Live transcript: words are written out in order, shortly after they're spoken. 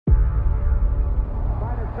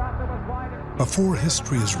Before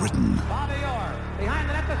history is written,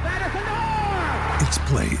 it's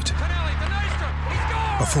played.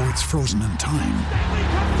 Before it's frozen in time,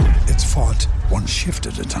 it's fought one shift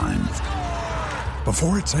at a time.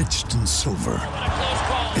 Before it's etched in silver,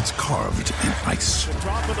 it's carved in ice.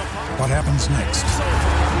 What happens next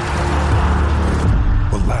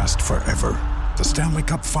will last forever. The Stanley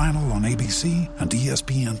Cup Final on ABC and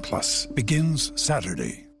ESPN Plus begins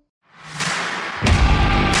Saturday.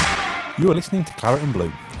 You are listening to Claret and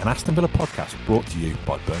Blue, an Aston Villa podcast brought to you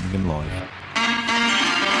by Birmingham Live.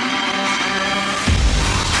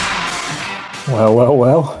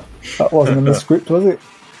 Well. That wasn't in the script, was it?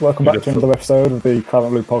 Welcome back to another episode of the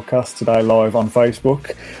Claret and Blue podcast, today live on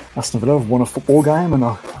Facebook. Aston Villa have won a football game and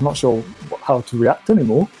I'm not sure how to react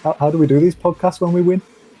anymore. How do we do these podcasts when we win?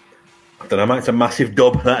 I don't know, mate. It's a massive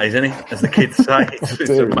dub, that is, isn't it? As the kids say,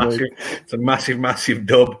 it's a massive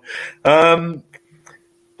dub.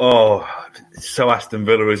 It's so Aston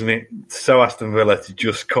Villa, isn't it? So Aston Villa to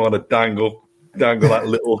just kind of dangle that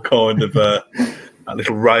little kind of that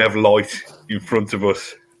little ray of light in front of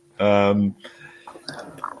us.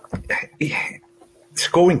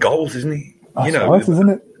 Scoring goals, isn't he? That's nice, isn't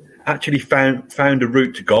it? Actually found a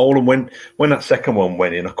route to goal, and when that second one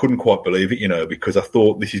went in, I couldn't quite believe it, because I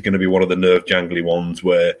thought this is going to be one of the nerve-jangly ones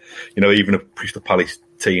where, even a Crystal Palace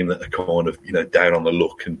team that are kind of, down on the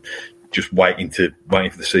luck and just waiting for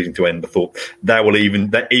the season to end. I thought they will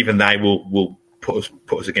will put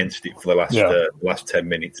us against it for the last 10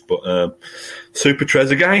 minutes. But Super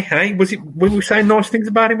Trezeguet, hey, were we saying nice things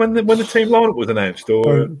about him when the team lineup was announced?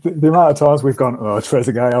 Or the amount of times we've gone,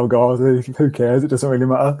 Trezeguet, Ghazi, who cares? It doesn't really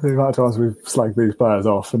matter. The amount of times we've slagged these players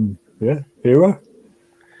off, and hero.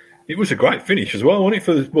 It was a great finish as well, wasn't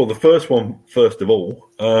it? The first one, first of all.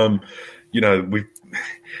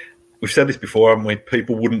 We've said this before, haven't we?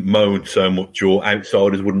 People wouldn't moan so much, or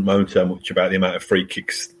outsiders wouldn't moan so much about the amount of free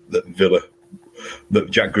kicks that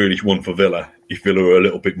Jack Grealish won for Villa if Villa were a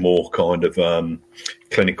little bit more kind of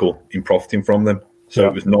clinical in profiting from them. So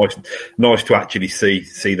It was nice to actually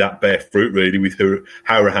see that bear fruit, really, with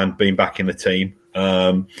Hourihane being back in the team.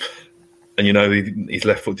 His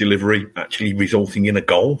left foot delivery actually resulting in a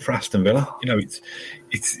goal for Aston Villa.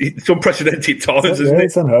 It's unprecedented times, isn't it?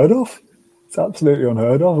 It's unheard of. It's absolutely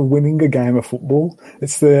unheard of, winning a game of football.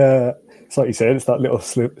 It's like you said, it's that little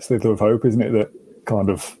slither of hope, isn't it, that kind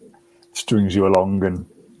of strings you along, and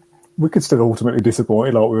we could still ultimately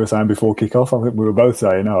disappoint, like we were saying before kick-off. I think we were both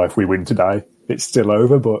saying, if we win today, it's still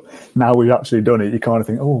over, but now we've actually done it, you kind of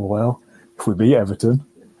think, if we beat Everton,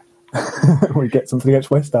 we get something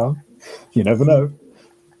against West Ham. You never know.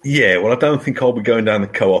 Yeah, well, I don't think I'll be going down the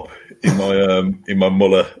co-op in my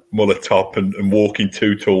Muller top and walking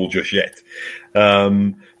too tall just yet.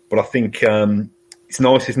 But I think it's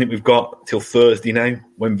nice, isn't it? We've got till Thursday now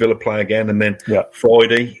when Villa play again, and then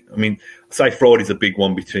Friday. I mean, I say Friday's a big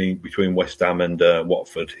one between West Ham and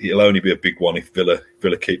Watford. It'll only be a big one if Villa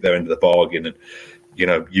keep their end of the bargain and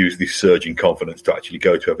use this surging confidence to actually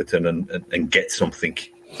go to Everton and get something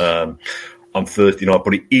on Thursday night.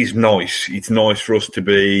 But it is nice. It's nice for us to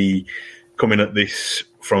be coming at this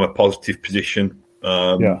from a positive position.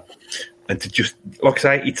 And to just, like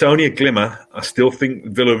I say, it's only a glimmer. I still think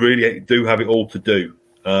Villa really do have it all to do.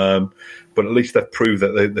 But at least they've proved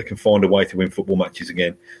that they can find a way to win football matches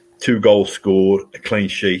again. 2 goals scored, a clean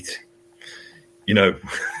sheet. You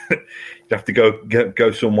have to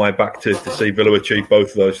go some way back to see Villa achieve both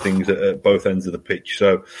of those things at both ends of the pitch.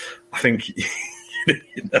 So I think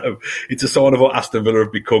it's a sign of what Aston Villa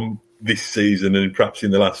have become this season and perhaps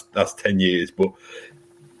in the last 10 years. But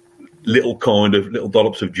little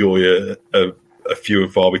dollops of joy are few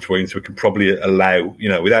and far between. So we can probably allow,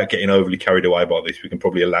 without getting overly carried away by this, we can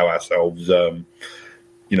probably allow ourselves, a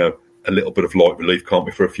little bit of light relief, can't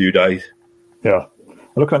we, for a few days? Yeah.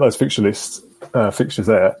 Looking at those fixtures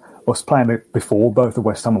there, us playing it before both the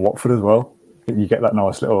West Ham and Watford as well. You get that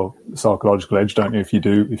nice little psychological edge, don't you? If you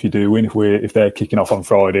do win, if they're kicking off on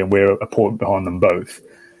Friday and we're a point behind them both,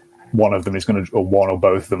 one of them is going to, or one or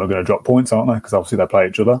both of them are going to drop points, aren't they? Because obviously they play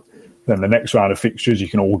each other. Then the next round of fixtures, you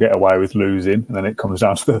can all get away with losing, and then it comes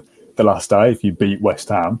down to the last day. If you beat West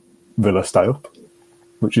Ham, Villa stay up,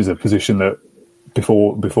 which is a position that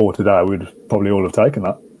before today we'd probably all have taken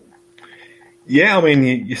that. Yeah, I mean,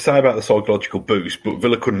 you say about the psychological boost, but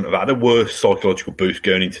Villa couldn't have had a worse psychological boost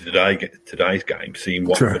going into today's game, seeing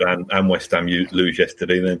Watford and West Ham lose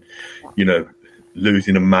yesterday, then,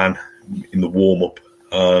 losing a man in the warm-up.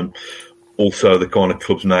 also the kind of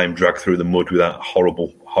club's name dragged through the mud with that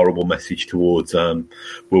horrible message towards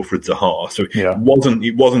Wilfried Zaha. So it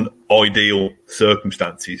wasn't ideal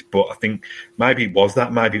circumstances, but I think maybe it was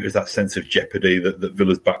that sense of jeopardy that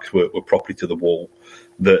Villa's backs were properly to the wall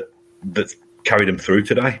that carried them through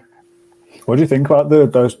today. What do you think about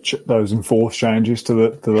those enforced changes to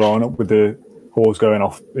the lineup, with the Hawes going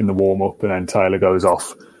off in the warm up and then Taylor goes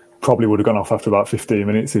off? Probably would have gone off after about 15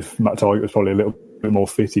 minutes if Matt Targett was probably a little bit more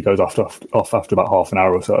fit. He goes off after about half an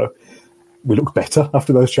hour or so. We look better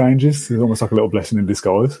after those changes. It's almost like a little blessing in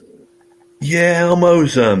disguise. Yeah,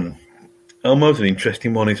 Elmo's an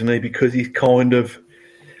interesting one, isn't he? Because he's kind of,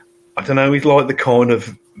 I don't know, he's like the kind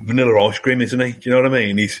of vanilla ice cream, isn't he? Do you know what I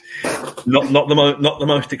mean? He's not the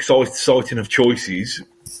most exciting of choices,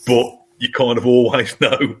 but you kind of always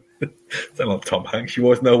know. Sound like Tom Hanks. You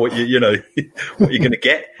always know what what you're going to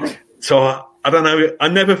get. So I don't know. I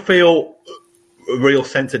never feel a real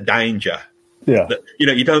sense of danger. Yeah. That,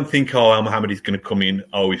 you don't think, Al Mohamed is going to come in.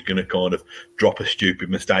 Oh, he's going to kind of drop a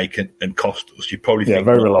stupid mistake and cost us. You probably think,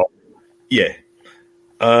 very reliable. Yeah.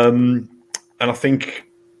 And I think,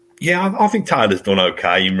 I think Taylor's done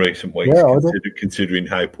okay in recent weeks, considering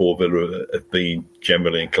how poor Villa have been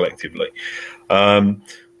generally and collectively.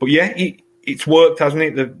 But yeah, it's worked, hasn't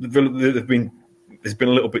it? There's been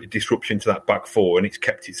a little bit of disruption to that back four, and it's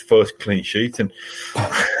kept its first clean sheet. And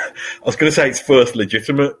I was going to say its first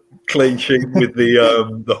legitimate clean sheet with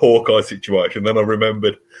the Hawkeye situation. Then I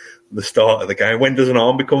remembered the start of the game. When does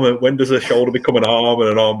a shoulder become an arm and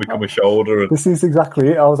an arm become a shoulder? This is exactly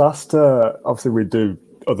it. I was asked. Obviously, we do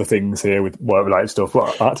other things here with work-related stuff,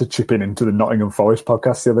 but I had to chip into the Nottingham Forest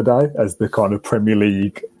podcast the other day as the kind of Premier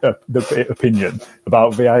League the opinion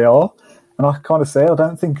about VAR. And I kind of say, I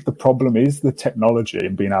don't think the problem is the technology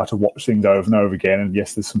and being able to watch things over and over again. And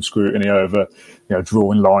yes, there's some scrutiny over,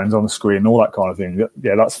 drawing lines on the screen and all that kind of thing.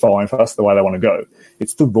 Yeah, that's fine if that's the way they want to go.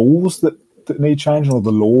 It's the rules that need changing, or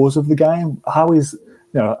the laws of the game. How is,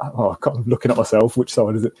 I'm looking at myself, which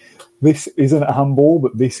side is it? This isn't a handball,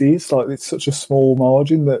 but this is. Like, it's such a small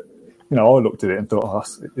margin that, I looked at it and thought,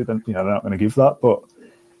 they're not going to give that. But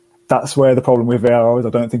that's where the problem with VAR is. I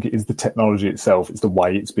don't think it is the technology itself; it's the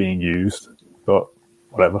way it's being used. But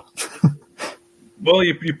whatever. Well,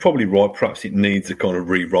 you're probably right. Perhaps it needs a kind of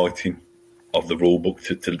rewriting of the rule book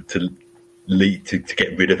to lead to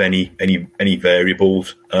get rid of any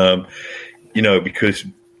variables. Because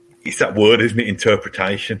it's that word, isn't it?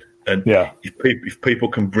 Interpretation. And if people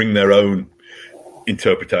can bring their own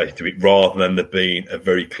interpretation to it, rather than there being a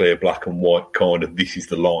very clear black and white kind of this is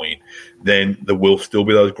the line, then there will still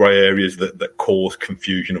be those grey areas that cause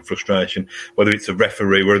confusion and frustration, whether it's a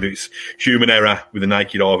referee, whether it's human error with the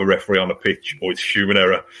naked eye of a referee on a pitch, or it's human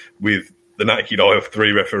error with the naked eye of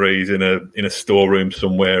three referees in a storeroom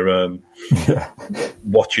somewhere,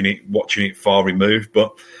 watching it far removed.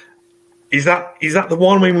 But is that the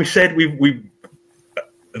one? I mean, we said we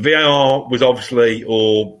VAR was obviously,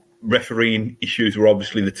 or refereeing issues were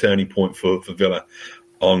obviously the turning point for Villa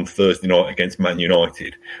on Thursday night against Man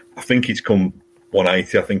United. I think it's come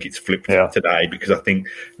 180. I think it's flipped today, because I think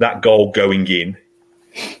that goal going in,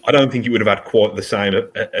 I don't think it would have had quite the same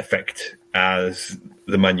effect as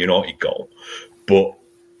the Man United goal. But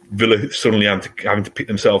Villa suddenly having to pick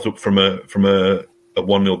themselves up from a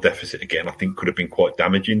 1-0 deficit again, I think could have been quite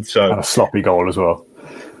damaging. So, and a sloppy goal as well.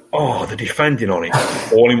 Oh, the defending on it,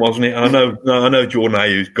 falling, wasn't it? And I know Jordan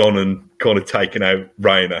Ayew's gone and kind of taken out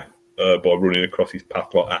Reina by running across his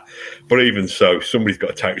path like that. But even so, somebody's got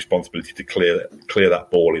to take responsibility to clear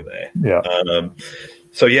that ball in there. Yeah.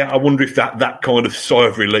 I wonder if that kind of sigh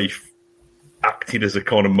of relief acted as a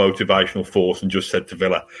kind of motivational force and just said to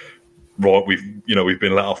Villa, right, we've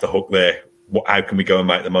been let off the hook there. How can we go and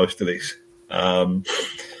make the most of this?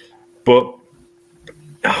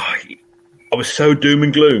 I was so doom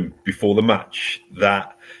and gloom before the match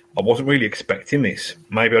that I wasn't really expecting this.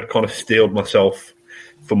 Maybe I'd kind of steeled myself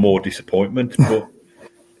for more disappointment, but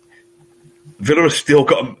Villa have still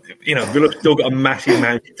got a massive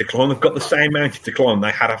mountain to climb. They've got the same mountain to climb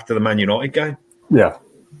they had after the Man United game. Yeah.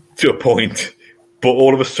 To a point. But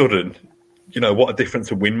all of a sudden, what a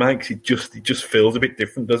difference a win makes. It just feels a bit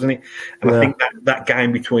different, doesn't it? And I think that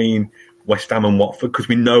game between West Ham and Watford, because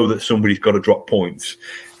we know that somebody's got to drop points,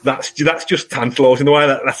 that's just tantalising the way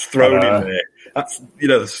that's thrown in there. That's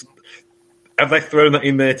have they thrown that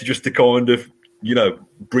in there to kind of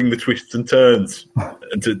bring the twists and turns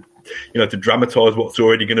and to dramatise what's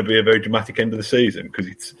already going to be a very dramatic end of the season? Because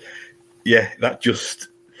it's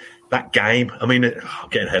that game. I mean, I'm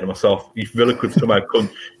getting ahead of myself. If Villa could somehow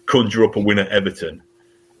conjure up a win at Everton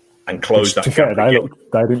and close that gap,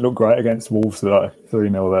 they didn't look great against Wolves today.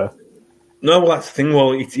 3-0 there. No, well, that's the thing.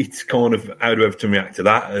 Well, it's kind of how do Everton react to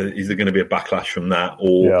that? Is there going to be a backlash from that,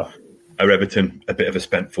 or are Everton a bit of a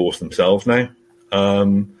spent force themselves now?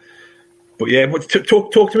 But yeah,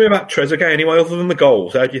 talk to me about Trezeguet anyway. Other than the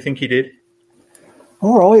goals, how do you think he did?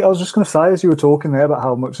 All right, I was just going to say, as you were talking there about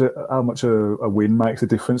how much a win makes a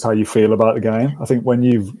difference, how you feel about the game. I think when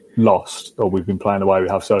you've lost, or we've been playing the way we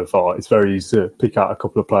have so far, it's very easy to pick out a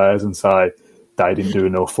couple of players and say they didn't do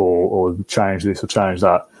enough, or change this or change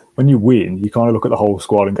that. When you win, you kind of look at the whole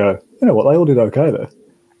squad and go, you know what, they all did okay there.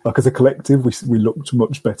 Like, as a collective, we looked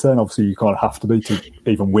much better, and obviously you kind of have to be to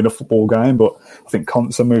even win a football game. But I think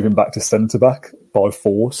Konsa moving back to centre-back by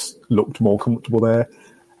force looked more comfortable there.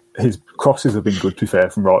 His crosses have been good, to be fair,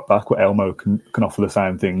 from right back, where Elmo can offer the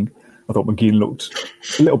same thing. I thought McGinn looked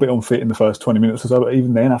a little bit unfit in the first 20 minutes or so, but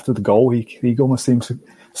even then, after the goal, he almost seemed to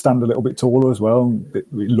stand a little bit taller as well.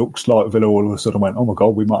 It looks like Villa all of a sudden went, oh my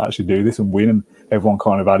God, we might actually do this and win, and everyone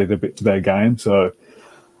kind of added a bit to their game. So,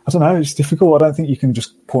 I don't know, it's difficult. I don't think you can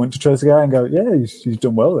just point to Trezeguet and go, yeah, he's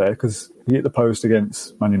done well there, because he hit the post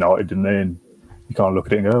against Man United, didn't he? And you can't look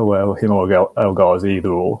at it and go, oh, well, him or El Ghazi,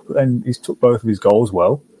 either or. But then he's took both of his goals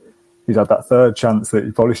well. He's had that third chance that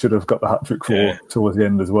he probably should have got the hat-trick for towards the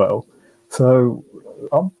end as well. So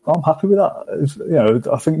I'm happy with that.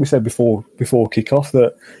 I think we said before kick-off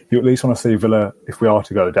that you at least want to see Villa, if we are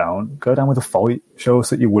to go down with a fight. Show us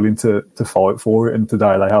that you're willing to fight for it, and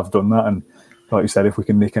today they have done that. And like you said, if we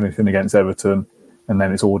can nick anything against Everton, and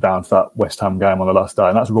then it's all down to that West Ham game on the last day,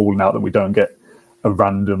 and that's ruling out that we don't get a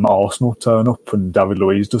random Arsenal turn up and David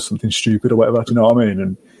Luiz does something stupid or whatever, do you know what I mean?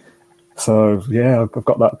 And so, yeah, I've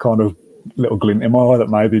got that kind of little glint in my eye that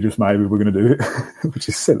maybe we're going to do it, which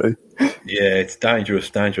is silly. Yeah, it's dangerous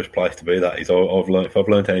place to be. That is, if I've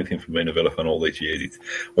learned anything from being a Villa fan all these years, it's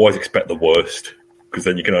always expect the worst, because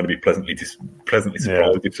then you can only be pleasantly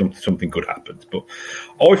surprised if something good happens. But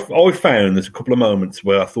I found there's a couple of moments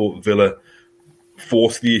where I thought Villa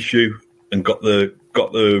forced the issue and got the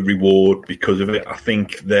reward because of it. I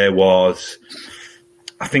think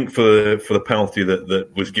for the penalty that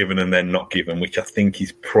was given and then not given, which I think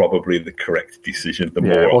is probably the correct decision.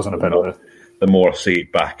 It wasn't a penalty. The more I see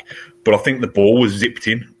it back. But I think the ball was zipped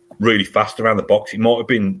in really fast around the box. It might have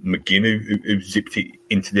been McGinn who zipped it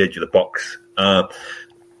into the edge of the box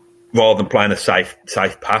rather than playing a safe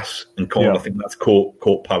pass. And I think that's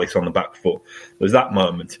caught Palace on the back foot. There's that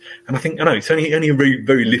moment. And I know it's only a very,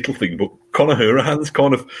 very little thing, but Conor Hourihan's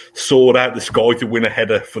kind of soared out the sky to win a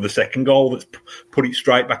header for the second goal that's put it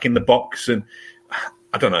straight back in the box. And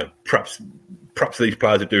I don't know, perhaps these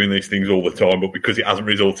players are doing these things all the time, but because it hasn't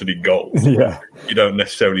resulted in goals, you don't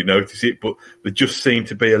necessarily notice it. But there just seemed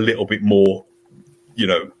to be a little bit more,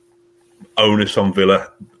 onus on Villa,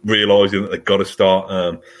 realising that they've got to start,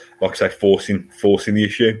 like I say, forcing the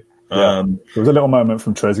issue. There was a little moment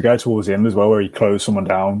from Trezeguet towards the end as well, where he closed someone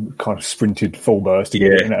down, kind of sprinted full burst to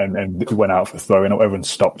get it, and went out for throwing or whatever and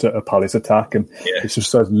stopped a Palace attack. And it's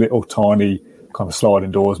just those little tiny kind of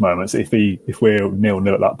sliding doors moments. If we're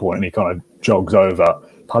 0-0 at that point and he kind of jogs over,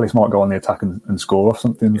 Palace might go on the attack and score off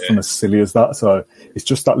something from as silly as that. So it's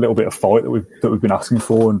just that little bit of fight that we've been asking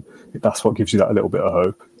for, and that's what gives you that little bit of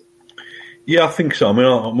hope. Yeah, I think so. I mean,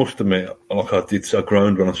 I must admit, like I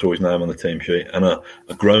groaned when I saw his name on the team sheet, and I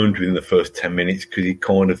groaned within the first 10 minutes because he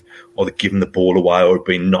kind of either given the ball away or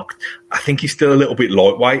been knocked. I think he's still a little bit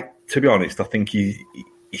lightweight, to be honest. I think he's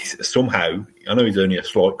somehow, I know he's only a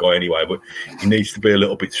slight guy anyway, but he needs to be a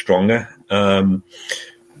little bit stronger. But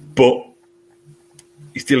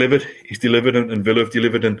he's delivered, and Villa have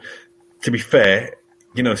delivered. And to be fair,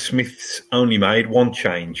 Smith's only made one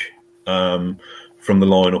change from the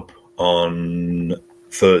lineup on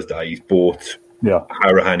Thursday. He's bought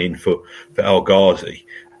Hourihane in for El Ghazi,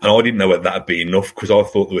 and I didn't know whether that'd be enough, because I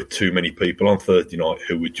thought there were too many people on Thursday night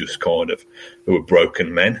who were just who were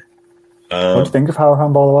broken men. What do you think of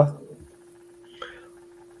Hourihane, by the way?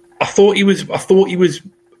 I thought he was,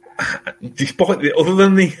 despite other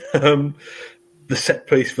than the set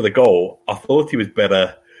piece for the goal, I thought he was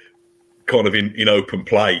better kind of in open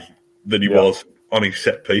play than he was on his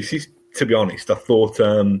set pieces. To be honest, I thought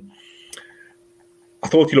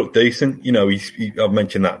he looked decent. I've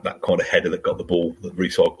mentioned that kind of header that got the ball, that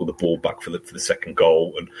recycled the ball back for the second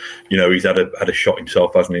goal, and he's had a shot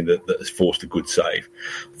himself, hasn't he? That has forced a good save.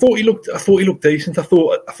 I thought he looked decent. I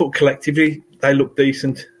thought collectively they looked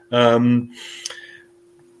decent. And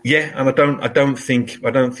I don't think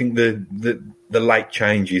the late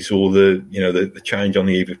changes or the change on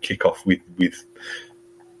the eve of kickoff with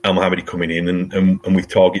El Mohammadi coming in and with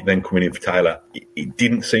Target then coming in for Taylor, it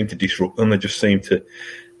didn't seem to disrupt them. They just seemed to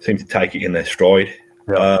take it in their stride.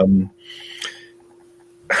 Yeah.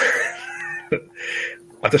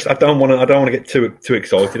 I don't want to get too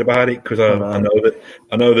excited about it because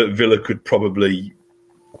I know that Villa could probably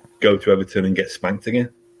go to Everton and get spanked again.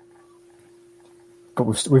 But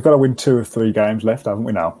we've got to win 2 of 3 games left, haven't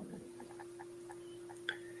we now?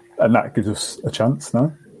 And that gives us a chance,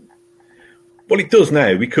 no? Well, it does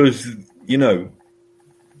now because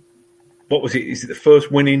what was it? Is it the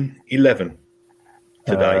first win in 11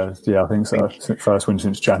 today? Yeah, I think so. It's the first win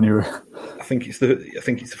since January. I think it's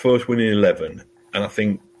the first win in 11, and I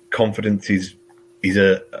think confidence is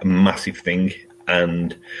a massive thing,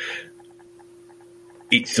 and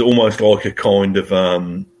it's almost like a kind of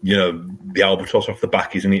the albatross off the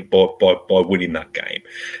back, isn't it? By winning that game,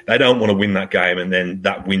 they don't want to win that game and then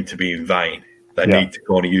that win to be in vain. They need to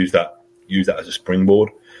kind of use that as a springboard.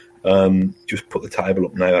 Just put the table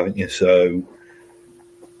up now, haven't you? So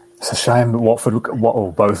it's a shame that Watford,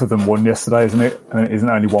 both of them won yesterday, isn't it? And it isn't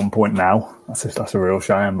only 1 point now. That's a real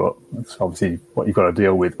shame, but it's obviously what you've got to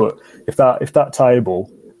deal with. But if that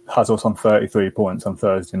table has us on 33 points on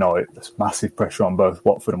Thursday night, there's massive pressure on both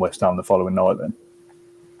Watford and West Ham the following night then.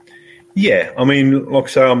 Yeah, I mean, like I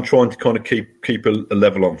say, I'm trying to kind of keep a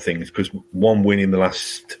level on things because one win in the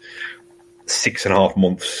last 6.5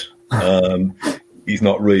 months is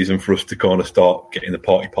not reason for us to kind of start getting the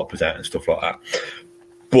party poppers out and stuff like that.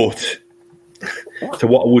 But so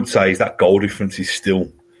what I would say is that goal difference is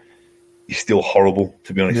still horrible,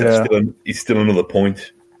 to be honest. Yeah. It's still another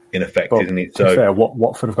point in effect, but isn't it? To be fair,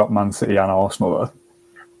 Watford have got Man City and Arsenal though.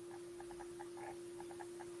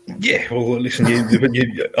 Yeah, well, listen,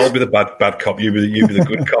 I'll be the bad cop. You be the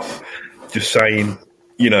good cop. Just saying,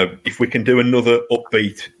 if we can do another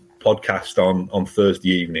upbeat podcast on Thursday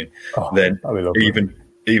evening, then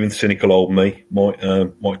even cynical old me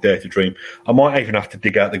might dare to dream. I might even have to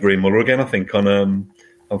dig out the Green Muller again. I think on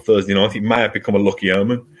Thursday night, it may have become a lucky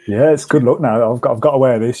omen. Yeah, it's good luck now. I've got to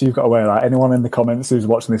wear this. You've got to wear that. Anyone in the comments who's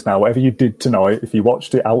watching this now, whatever you did tonight, if you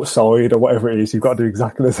watched it outside or whatever it is, you've got to do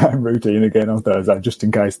exactly the same routine again on Thursday, just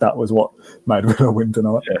in case that was what made Villa win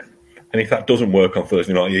tonight. Yeah, and if that doesn't work on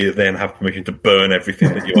Thursday night, you then have permission to burn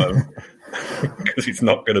everything that you own because it's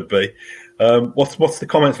not going to be. What's the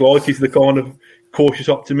comments like? Is the kind of cautious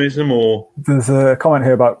optimism, or there's a comment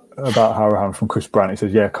here about Harahan from Chris Brandt. He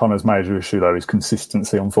says, "Yeah, Connor's major issue though is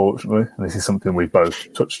consistency, unfortunately, and this is something we've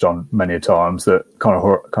both touched on many a times. That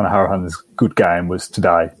Connor Harahan's good game was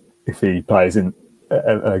today. If he plays in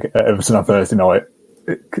Everton on Thursday night,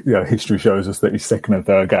 history shows us that his second and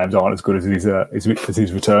third games aren't as good as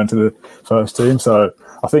his return to the first team. So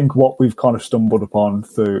I think what we've kind of stumbled upon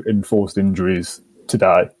through enforced injuries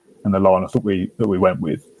today and the lineup that we went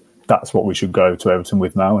with." That's what we should go to Everton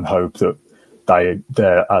with now and hope that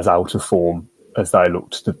they're as out of form as they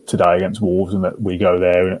looked today against Wolves, and that we go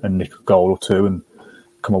there and nick a goal or two and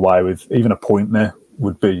come away with even a point there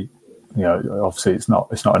would be, obviously it's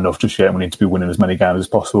not enough just yet. We need to be winning as many games as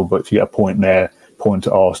possible. But if you get a point there, point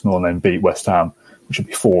at Arsenal and then beat West Ham, which would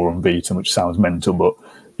be 4 unbeaten, which sounds mental. But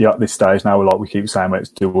at this stage now, like we keep saying, it's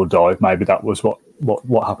do or die. Maybe that was what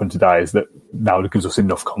happened today, is that now it gives us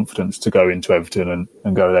enough confidence to go into Everton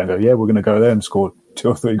and go there and go, yeah, we're going to go there and score 2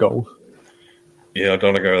 or 3 goals. Yeah, I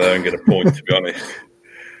don't want to go there and get a point, to be honest.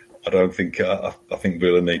 I don't think I think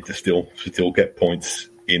Villa need to still get points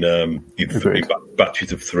in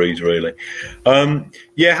batches of 3s, really.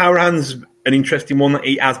 Harahan's an interesting one.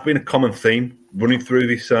 It has been a common theme running through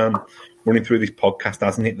this podcast,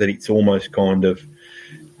 hasn't it? That it's almost kind of,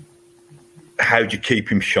 how do you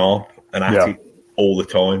keep him sharp and at it all the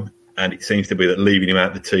time? And it seems to be that leaving him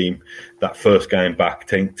out of the team, that first game back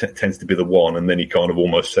tends to be the one, and then he kind of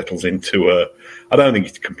almost settles into I don't think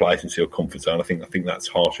it's complacency or comfort zone. I think that's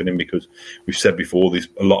harsh on him, because we've said before, there's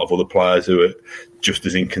a lot of other players who are just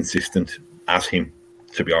as inconsistent as him,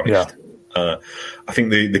 to be honest. Yeah. I think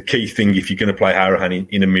the key thing, if you're going to play Harahan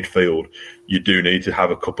in a midfield, you do need to have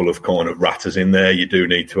a couple of kind of ratters in there. You do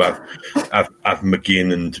need to have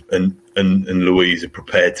McGinn and Louise are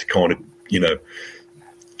prepared to kind of,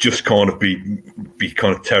 just kind of be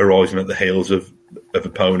kind of terrorising at the heels of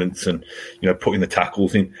opponents and, putting the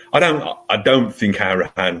tackles in. I don't think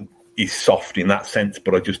Harahan is soft in that sense,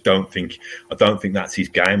 but I don't think that's his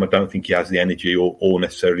game. I don't think he has the energy or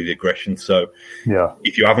necessarily the aggression. So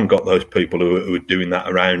if you haven't got those people who are doing that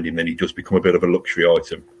around him, then he does become a bit of a luxury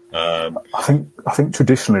item. I think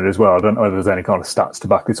traditionally as well, I don't know whether there's any kind of stats to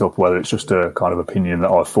back it up, whether it's just a kind of opinion that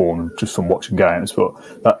I've formed just from watching games, but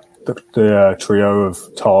the trio of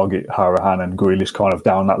Targett, Harahan and Grealish kind of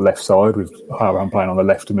down that left side, with Harahan playing on the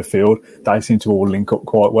left of midfield, they seem to all link up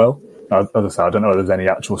quite well. Now, as I say, I don't know if there's any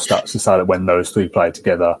actual stats to say that when those 3 play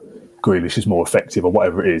together, Grealish is more effective or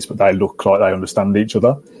whatever it is, but they look like they understand each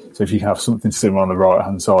other. So if you have something similar on the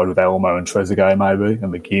right-hand side with Elmo and Trezeguet maybe,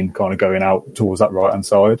 and McGinn kind of going out towards that right-hand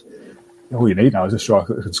side, all you need now is a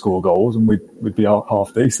striker that can score goals, and we'd be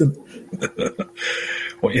half decent.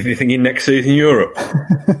 What are you thinking next season in Europe?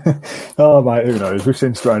 Oh, mate, who knows? We've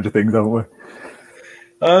seen stranger things, haven't we?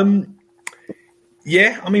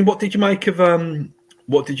 Yeah, I mean, what did you make of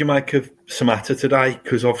Samatta today?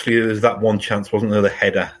 Because obviously there's that one chance, wasn't there, the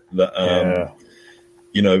header that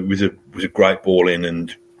it was a great ball in,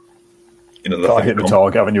 and got hit the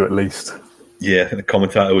target, haven't you, at least? Yeah, the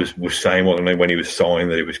commentator was saying, when he was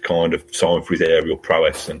signed, that it was kind of signed for his aerial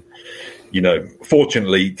prowess, and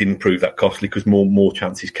fortunately, it didn't prove that costly because more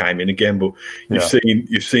chances came in again. But you've seen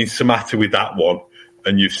Samatta with that one,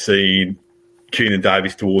 and you've seen Keenan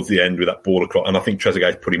Davis towards the end with that ball across, and I think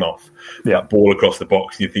Trezeguet's put him off. Yeah. That ball across the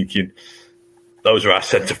box, and you're thinking, those are our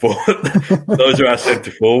centre forwards.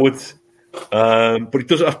 But it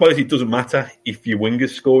doesn't. I suppose it doesn't matter if your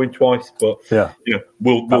winger's scoring twice. But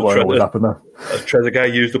will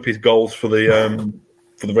Trezeguet used up his goals for the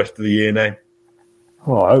rest of the year now?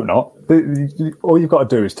 Well, I hope not. All you've got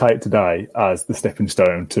to do is take today as the stepping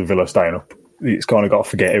stone to Villa staying up. It's kind of got to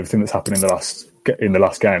forget everything that's happened in the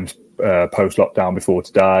last games, post lockdown, before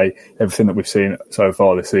today. Everything that we've seen so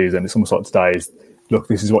far this season. It's almost like today is, look,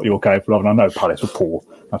 this is what you're capable of. And I know Palace were poor.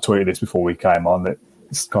 I tweeted this before we came on, that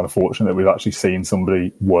it's kind of fortunate that we've actually seen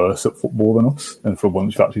somebody worse at football than us, and for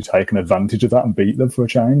once we've actually taken advantage of that and beat them for a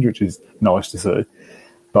change, which is nice to see.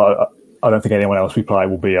 But I don't think anyone else we play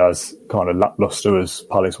will be as kind of lacklustre as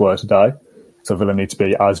Palace were today. So Villa need to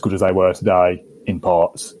be as good as they were today in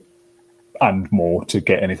parts and more to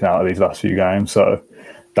get anything out of these last few games. So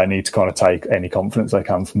they need to kind of take any confidence they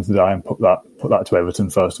can from today and put that to Everton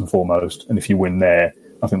first and foremost. And if you win there,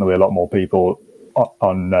 I think there'll be a lot more people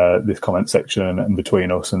on this comment section and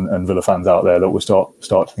between us and Villa fans out there that will start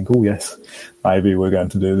to think, oh yes, maybe we're going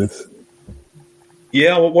to do this.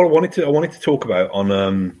 Yeah, what I wanted to talk about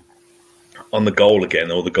on the goal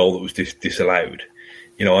again, or the goal that was disallowed.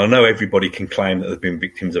 I know everybody can claim that they've been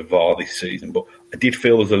victims of VAR this season, but I did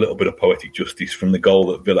feel there was a little bit of poetic justice from the goal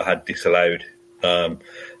that Villa had disallowed at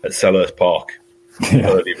Selhurst Park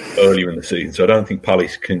earlier in the season. So I don't think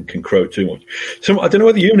Palace can crow too much. So I don't know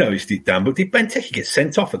whether you noticed it, Dan, but did Benteke get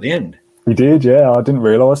sent off at the end? He did, yeah. I didn't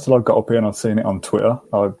realise till I got up here and I'd seen it on Twitter.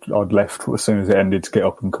 I'd left as soon as it ended to get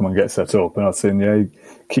up and come and get set up, and I'd seen, he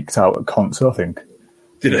kicked out at concert, I think.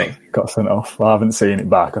 Did he? Got sent off. I haven't seen it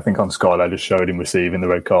back. I think on Sky they just showed him receiving the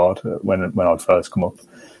red card when I'd first come up.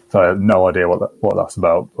 So I have no idea what that's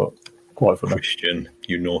about, but quite funny. Christian,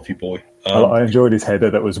 you naughty boy. I enjoyed his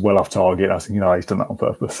header that was well off target. I was thinking, he's done that on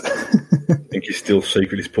purpose. I think he's still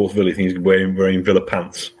secretly supports Villa. I think he's wearing Villa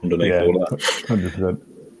pants underneath all that. 100%.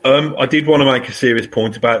 I did want to make a serious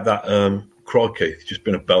point about that. Crikey, it's just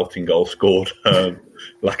been a belting goal scored.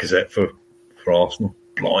 Lacazette for Arsenal.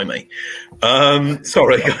 Blimey.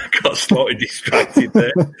 Sorry, I got slightly distracted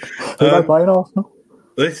there. Did they play in Arsenal?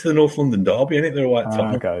 It's the North London derby, isn't it? They're away at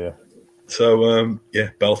Tottenham. Okay, yeah. So,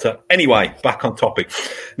 belter. Anyway, back on topic.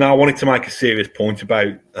 Now, I wanted to make a serious point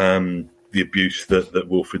about the abuse that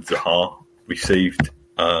Wilfried Zaha received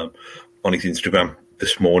on his Instagram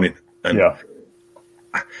this morning. And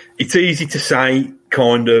it's easy to say,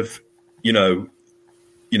 kind of,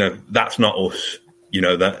 that's not us.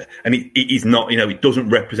 That, and it is not, it doesn't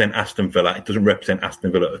represent Aston Villa. It doesn't represent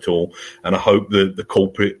Aston Villa at all. And I hope the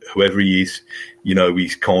culprit, whoever he is,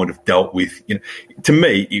 he's kind of dealt with. To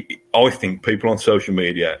me, I think people on social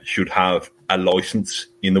media should have a license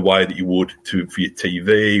in the way that you would for your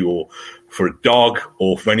TV or for a dog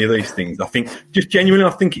or for any of these things. I think, just genuinely,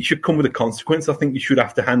 I think it should come with a consequence. I think you should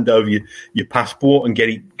have to hand over your passport and get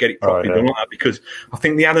it properly done like that, because I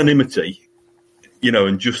think the anonymity,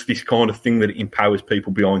 and just this kind of thing that it empowers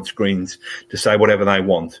people behind screens to say whatever they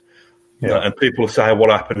want. Yeah. And people say,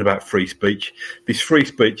 what happened about free speech? This free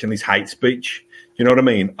speech and this hate speech, you know what I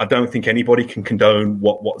mean? I don't think anybody can condone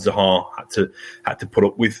what Zaha had to put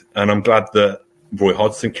up with. And I'm glad that Roy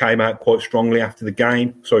Hodgson came out quite strongly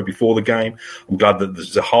before the game. I'm glad that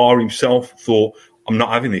Zaha himself thought, I'm not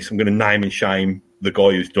having this. I'm going to name and shame the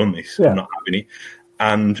guy who's done this. Yeah. I'm not having it.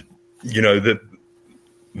 And,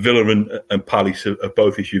 Villa and Palace have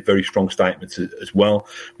both issued very strong statements as well.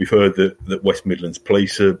 We've heard that West Midlands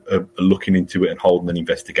Police are looking into it and holding an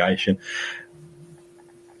investigation.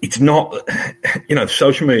 It's not,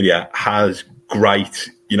 social media has great,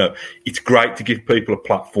 it's great to give people a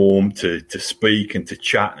platform to speak and to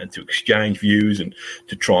chat and to exchange views and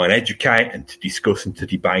to try and educate and to discuss and to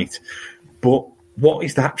debate. But what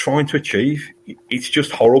is that trying to achieve? It's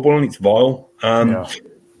just horrible and it's vile.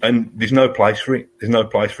 and there's no place for it. There's no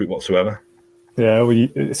place for it whatsoever. Yeah, well,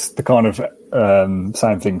 it's the kind of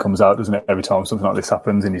same thing comes out, doesn't it? Every time something like this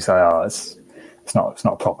happens, and you say, "Oh, it's not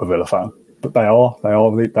a proper Villa fan," but they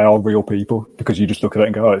are real people, because you just look at it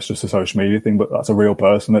and go, "Oh, it's just a social media thing," but that's a real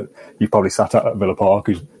person that you've probably sat at Villa Park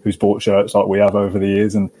who's bought shirts like we have over the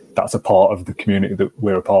years, and that's a part of the community that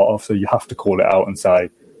we're a part of. So you have to call it out and say,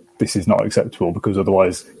 "This is not acceptable," because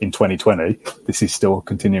otherwise, in 2020, this is still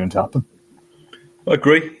continuing to happen. I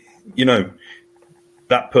agree. You know,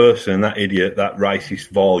 that person, that idiot, that racist,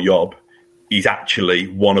 vile yob is actually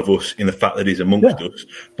one of us in the fact that he's amongst us.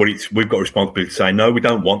 But we've got a responsibility to say, no, we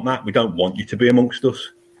don't want that. We don't want you to be amongst us.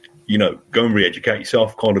 You know, go and re-educate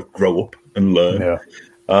yourself, kind of grow up and learn. Yeah.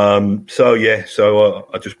 So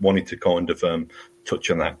I just wanted to kind of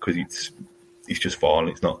touch on that, because it's just vile.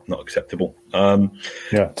 It's not acceptable.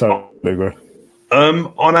 Yeah, totally agree.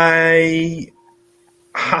 On a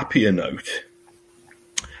happier note,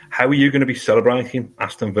 how are you going to be celebrating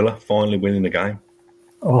Aston Villa finally winning the game?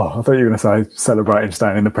 Oh, I thought you were going to say celebrating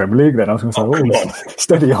staying in the Premier League then. I was going to say,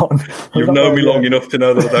 steady on. You've known me long enough to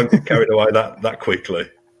know that I don't get carried away that quickly.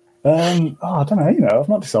 I don't know, I've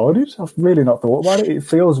not decided. I've really not thought about it. It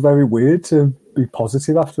feels very weird to be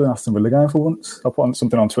positive after an Aston Villa game for once. I put on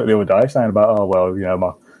something on Twitter the other day saying about,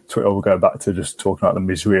 my Twitter will go back to just talking about the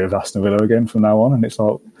misery of Aston Villa again from now on. And it's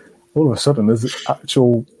like, all of a sudden, there's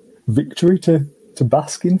actual victory to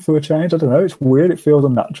bask in for a change. I don't know. It's weird. It feels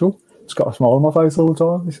unnatural. It's got a smile on my face all the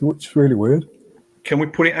time. It's really weird. Can we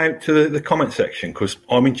put it out to the comment section? Because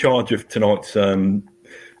I'm in charge of tonight's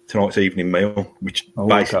evening meal, which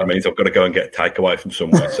basically means I've got to go and get a takeaway from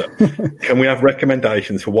somewhere. So can we have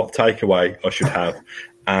recommendations for what takeaway I should have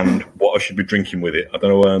and what I should be drinking with it? I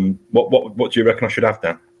don't know. What do you reckon I should have,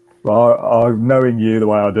 Dan? Well, knowing you the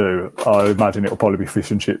way I do, I imagine it'll probably be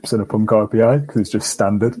fish and chips and a punk IPA, because it's just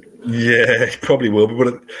standard. Yeah, it probably will be.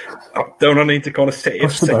 But don't I need to kind of set it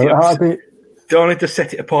up? Don't I need to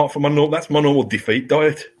set it apart from that's my normal defeat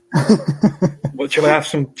diet. What, shall I have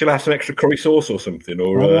some extra curry sauce or something?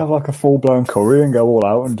 Or I'll have like a full blown curry and go all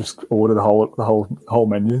out and just order the whole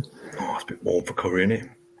menu. Oh, it's a bit warm for curry, isn't it?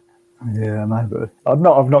 Yeah, maybe. I've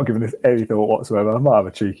not given this any thought whatsoever. I might have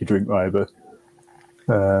a cheeky drink, maybe.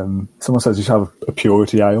 Someone says you should have a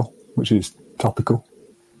purity ale, which is topical.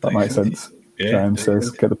 That makes sense. Yeah, James says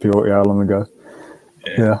get the purity ale on the go.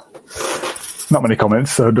 Yeah. Not many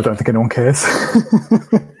comments, so I don't think anyone cares.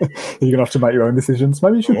 You're going to have to make your own decisions.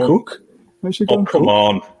 Maybe you should cook. Maybe you should go and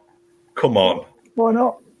cook. Come on. Why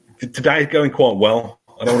not? Today's going quite well.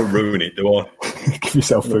 I don't want to ruin it, do I? Give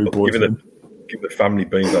yourself food poisoning. Give the family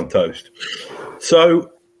beans on toast.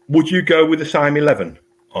 So, would you go with the same 11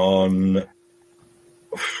 on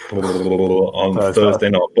Thursday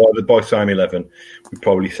night? By same 11, we're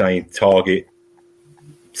probably saying Target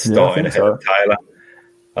starting ahead of Taylor.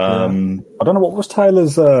 I don't know what was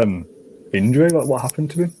Taylor's injury. Like, what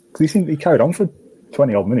happened to him? Because he carried on for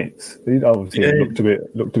 20 odd minutes. He obviously looked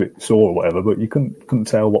a bit sore or whatever, but you couldn't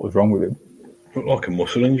tell what was wrong with him. Looked like a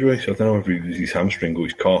muscle injury, so I don't know if it was his hamstring or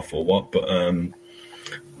his calf or what. But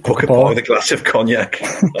book a pie with a glass of cognac.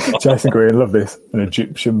 Jason Green, love this. An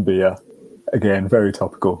Egyptian beer, again, very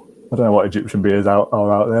topical. I don't know what Egyptian beers are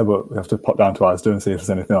out there, but we have to pop down to Asda and see if there's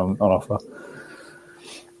anything on offer.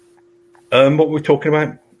 What we're talking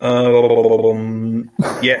about? The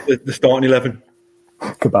starting 11.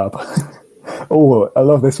 Kebab. Oh, I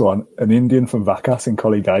love this one. An Indian from Vacas in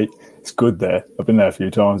Colleygate. It's good there. I've been there a few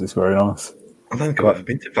times. It's very nice. I don't think I've ever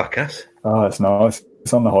been to Vacas. Oh, it's nice.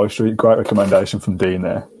 It's on the high street. Great recommendation from Dean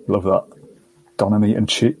there. Love that. Doner meat and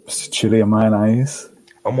chips, chili and mayonnaise.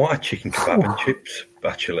 I might have chicken kebab and chips,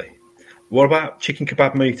 actually. What about chicken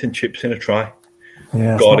kebab meat and chips in a tray?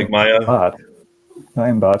 Yeah, garlic mayo. Bad. That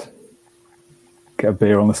ain't bad. Get a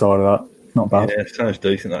beer on the side of that. Not bad. Yeah, sounds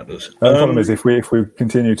decent, that does. The problem is, if we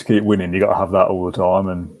continue to keep winning, you got to have that all the time,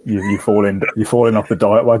 and you're falling off the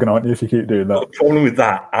diet wagon, aren't you? If you keep doing that. The problem with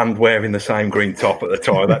that and wearing the same green top at the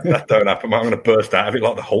time, that don't happen. I'm going to burst out of it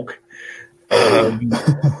like the Hulk.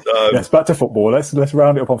 Yes, back to football. Let's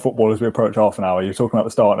round it up on football as we approach half an hour. You're talking about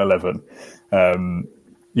the starting 11. I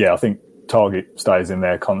think Target stays in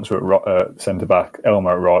there, Contra at centre back,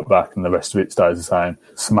 Elmer at right back, and the rest of it stays the same.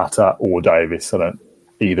 Smatta or Davis.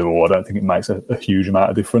 Either or. I don't think it makes a huge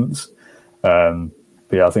amount of difference. But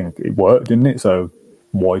I think it worked, didn't it? So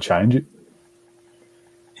why change it?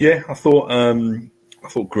 Yeah, I thought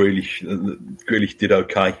Grealish did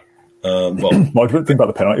okay. What do you think about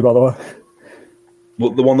the penalty, by the way?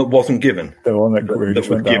 Well, the one that wasn't given. The one that Grealish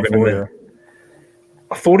went down for.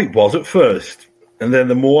 I thought it was at first, and then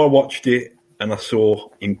the more I watched it, and I saw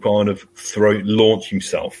him kind of launch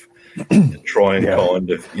himself to try and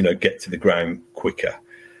kind of get to the ground quicker.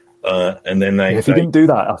 And then if he didn't do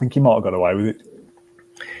that, I think he might have got away with it.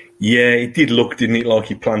 Yeah, it did look, didn't it, like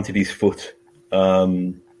he planted his foot.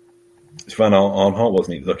 It's Van Aanholt,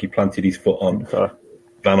 wasn't it? Like he planted his foot on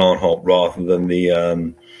Van Aanholt rather than the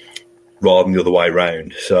other way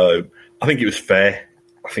round. So I think it was fair.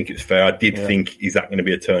 I did think, is that going to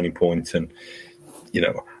be a turning point? And,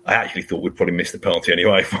 I actually thought we'd probably miss the penalty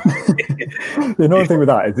anyway. The annoying thing with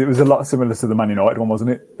that is it was a lot similar to the Man United one,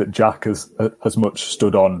 wasn't it? That Jack has much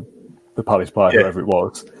stood on the Palace player, whoever it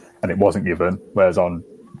was, and it wasn't given. Whereas on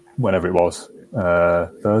whenever it was,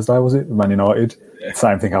 Thursday, was it? Man United. Yeah.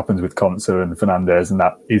 Same thing happens with Konsa and Fernandes, and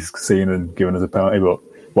that is seen and given as a penalty, but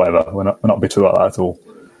whatever. We're not bitter about that at all.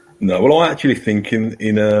 No, well, I actually think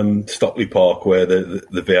in Stockley Park, where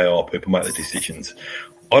the VAR people make the decisions,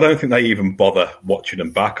 I don't think they even bother watching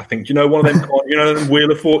them back. I think, one of them, them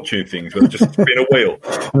Wheel of Fortune things where they just spin a wheel.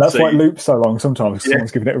 And that's why it loops so long sometimes.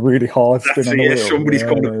 Someone's giving it a really hard spin on the wheel. Somebody's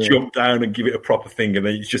going to jump down and give it a proper thing, and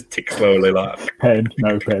then you just tick slowly like pen,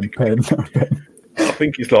 no pen. I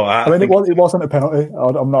think it's like that. I mean, it wasn't a penalty.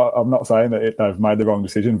 I'm not saying that they've made the wrong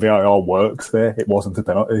decision. VAR works there. It wasn't a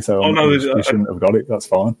penalty, so we shouldn't have got it. That's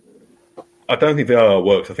fine. I don't think VAR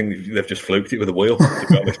works. I think they've just fluked it with a wheel. To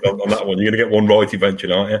be honest, on that one, you're going to get one right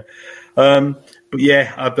eventually, aren't you? But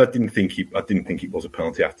yeah, I didn't think it was a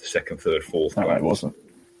penalty after second, third, fourth. No, it wasn't.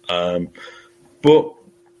 But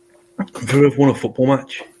Villa have won a football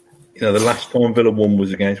match. The last time Villa won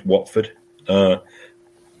was against Watford,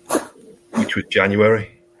 which was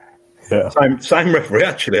January. Yeah. Same referee,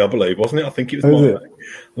 actually, I believe, wasn't it? I think it was Martin. I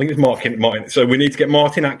think it was Martin. So we need to get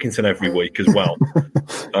Martin Atkinson every week as well.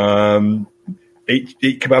 Eat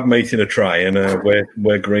kebab meat in a tray and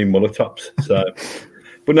wear green mullet tops. So,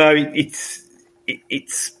 but no,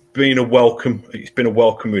 it's been a welcome. It's been a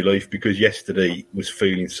welcome relief because yesterday was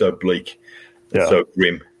feeling so bleak, so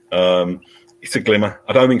grim. It's a glimmer.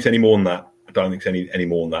 I don't think it's any more than that.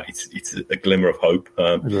 It's a glimmer of hope.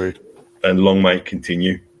 Agreed. And long may it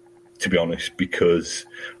continue. To be honest, because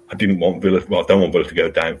I didn't want Villa. Well, I don't want Villa to go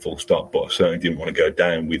down full stop, but I certainly didn't want to go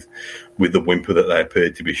down with the whimper that they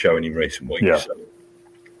appeared to be showing in recent weeks. Yeah. So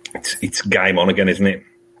it's game on again, isn't it?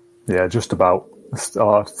 Yeah, just about.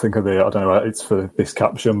 I think of I don't know. It's for this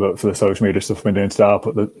caption, but for the social media stuff I've been doing today, I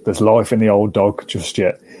put that there's life in the old dog just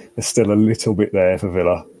yet. There's still a little bit there for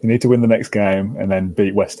Villa. You need to win the next game and then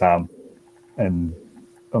beat West Ham, and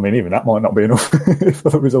I mean, even that might not be enough if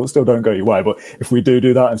the results still don't go your way. But if we do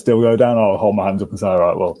that and still go down, I'll hold my hands up and say, all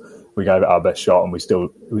right, well, we gave it our best shot and we still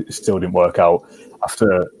didn't work out.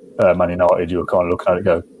 After Man United, you were kind of looking at it and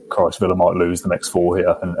go, Christ, Villa might lose the next 4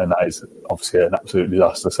 here. And that is obviously an absolute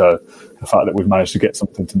disaster. So the fact that we've managed to get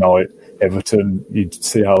something tonight, Everton, you'd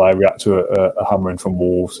see how they react to a hammering from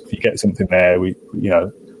Wolves. If you get something there,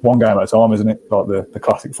 one game at a time, isn't it? Like the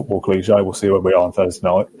classic football cliche. We'll see where we are on Thursday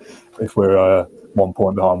night. If we're 1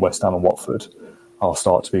 point behind West Ham and Watford, I'll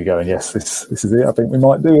start to be going, yes, this is it. I think we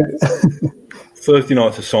might do it. Thursday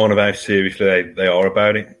night's a sign of how seriously they are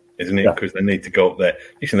about it, isn't it? Because they need to go up there.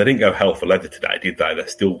 Listen, they didn't go hell for leather today, did they? They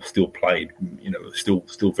still played,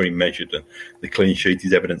 still very measured, and the clean sheet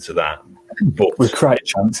is evidence of that. But we've created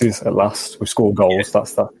chances at last. We've scored goals. Yeah.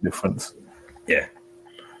 That's the difference. Yeah.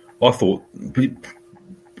 I thought,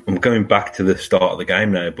 I'm going back to the start of the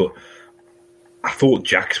game now, but I thought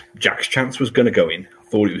Jack's chance was going to go in. I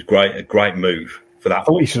thought it was a great move for that. I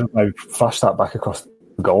thought he should have flashed that back across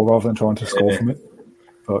the goal rather than trying to score from it.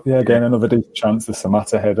 But yeah, again, another decent chance. The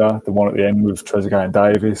Samatta header, the one at the end with Trezeguet and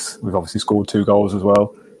Davis. We've obviously scored 2 goals as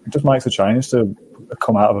well. It just makes a change to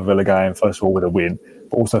come out of a Villa game, first of all, with a win,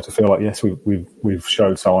 but also to feel like, yes, we've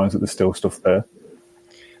showed signs that there's still stuff there.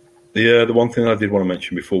 The one thing I did want to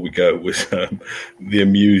mention before we go was the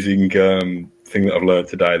amusing thing that I've learned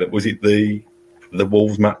today. That was it the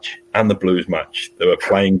Wolves match and the Blues match. They were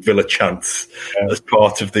playing Villa chants as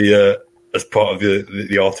part of the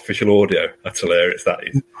artificial audio. That's hilarious. That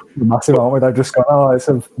is massive, aren't we? They've just gone, it's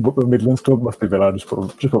a Midlands club, must be Villa. Just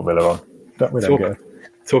put Villa on.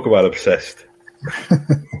 Talk about obsessed.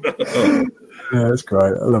 Yeah, it's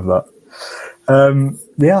great. I love that.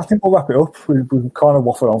 I think we'll wrap it up. We've kind of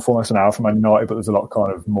waffled on for almost an hour from Man United, but there's a lot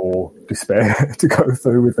kind of more despair to go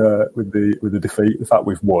through with the defeat. The fact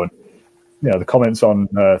we've won. The comments on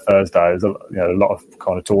Thursday is a lot of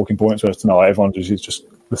kind of talking points. Whereas tonight, everyone is just in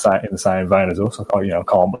the same vein as us. I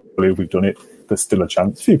can't believe we've done it. There's still a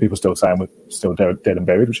chance. A few people still saying we're still dead and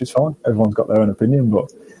buried, which is fine. Everyone's got their own opinion,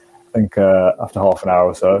 but I think after half an hour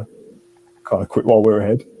or so, kind of quit while we're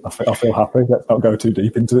ahead. I feel happy. Let's not go too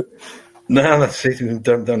deep into it. No, that's it.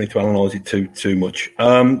 Don't need to analyse it too much.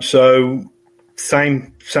 So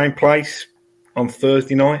same place on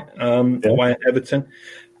Thursday night away at Everton.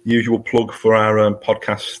 usual plug for our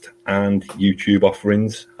podcast and YouTube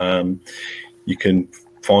offerings. You can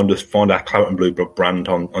find our Claret and Blue brand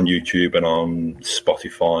on YouTube and on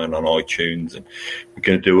Spotify and on iTunes. And we're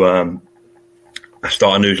going to do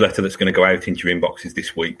start a newsletter that's going to go out into your inboxes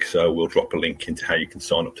this week. So we'll drop a link into how you can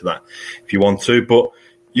sign up to that if you want to. But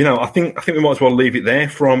I think we might as well leave it there.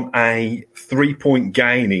 From a 3-point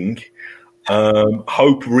gaining,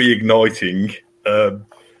 hope reigniting,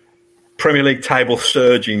 Premier League table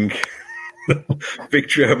surging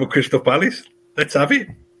victory over Crystal Palace. Let's have it.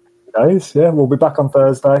 Guys, yeah, we'll be back on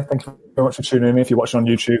Thursday. Thank you very much for tuning in. If you're watching on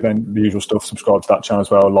YouTube, then the usual stuff, subscribe to that channel as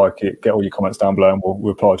well, like it, get all your comments down below, and we'll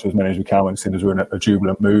reply to as many as we can as soon as we're in a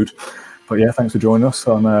jubilant mood. But yeah, thanks for joining us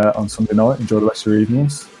on Sunday night. Enjoy the rest of your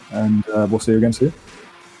evenings, and we'll see you again soon.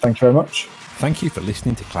 Thank you very much. Thank you for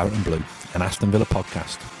listening to Claret and Blue, an Aston Villa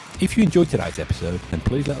podcast. If you enjoyed today's episode, then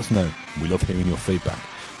please let us know. We love hearing your feedback.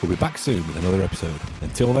 We'll be back soon with another episode.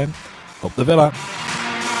 Until then, up the Villa.